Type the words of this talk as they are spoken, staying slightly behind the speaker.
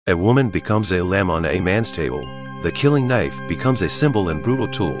A woman becomes a lamb on a man's table. The killing knife becomes a simple and brutal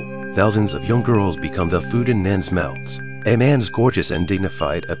tool. Thousands of young girls become the food in men's mouths. A man's gorgeous and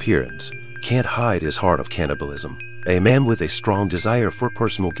dignified appearance can't hide his heart of cannibalism. A man with a strong desire for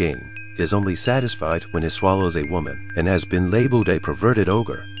personal gain is only satisfied when he swallows a woman and has been labeled a perverted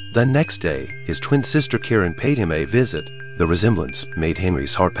ogre. The next day, his twin sister Karen paid him a visit. The resemblance made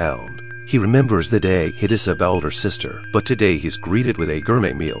Henry's heart pound. He remembers the day he disavowed her sister, but today he's greeted with a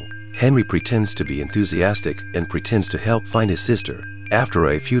gourmet meal. Henry pretends to be enthusiastic and pretends to help find his sister. After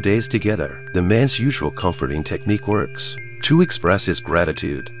a few days together, the man's usual comforting technique works. To express his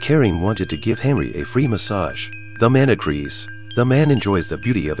gratitude, Karen wanted to give Henry a free massage. The man agrees. The man enjoys the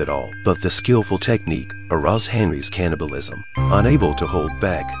beauty of it all, but the skillful technique arouses Henry's cannibalism. Unable to hold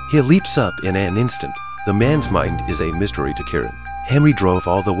back, he leaps up in an instant. The man's mind is a mystery to Karen. Henry drove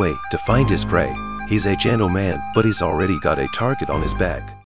all the way to find his prey. He's a gentleman, but he's already got a target on his back.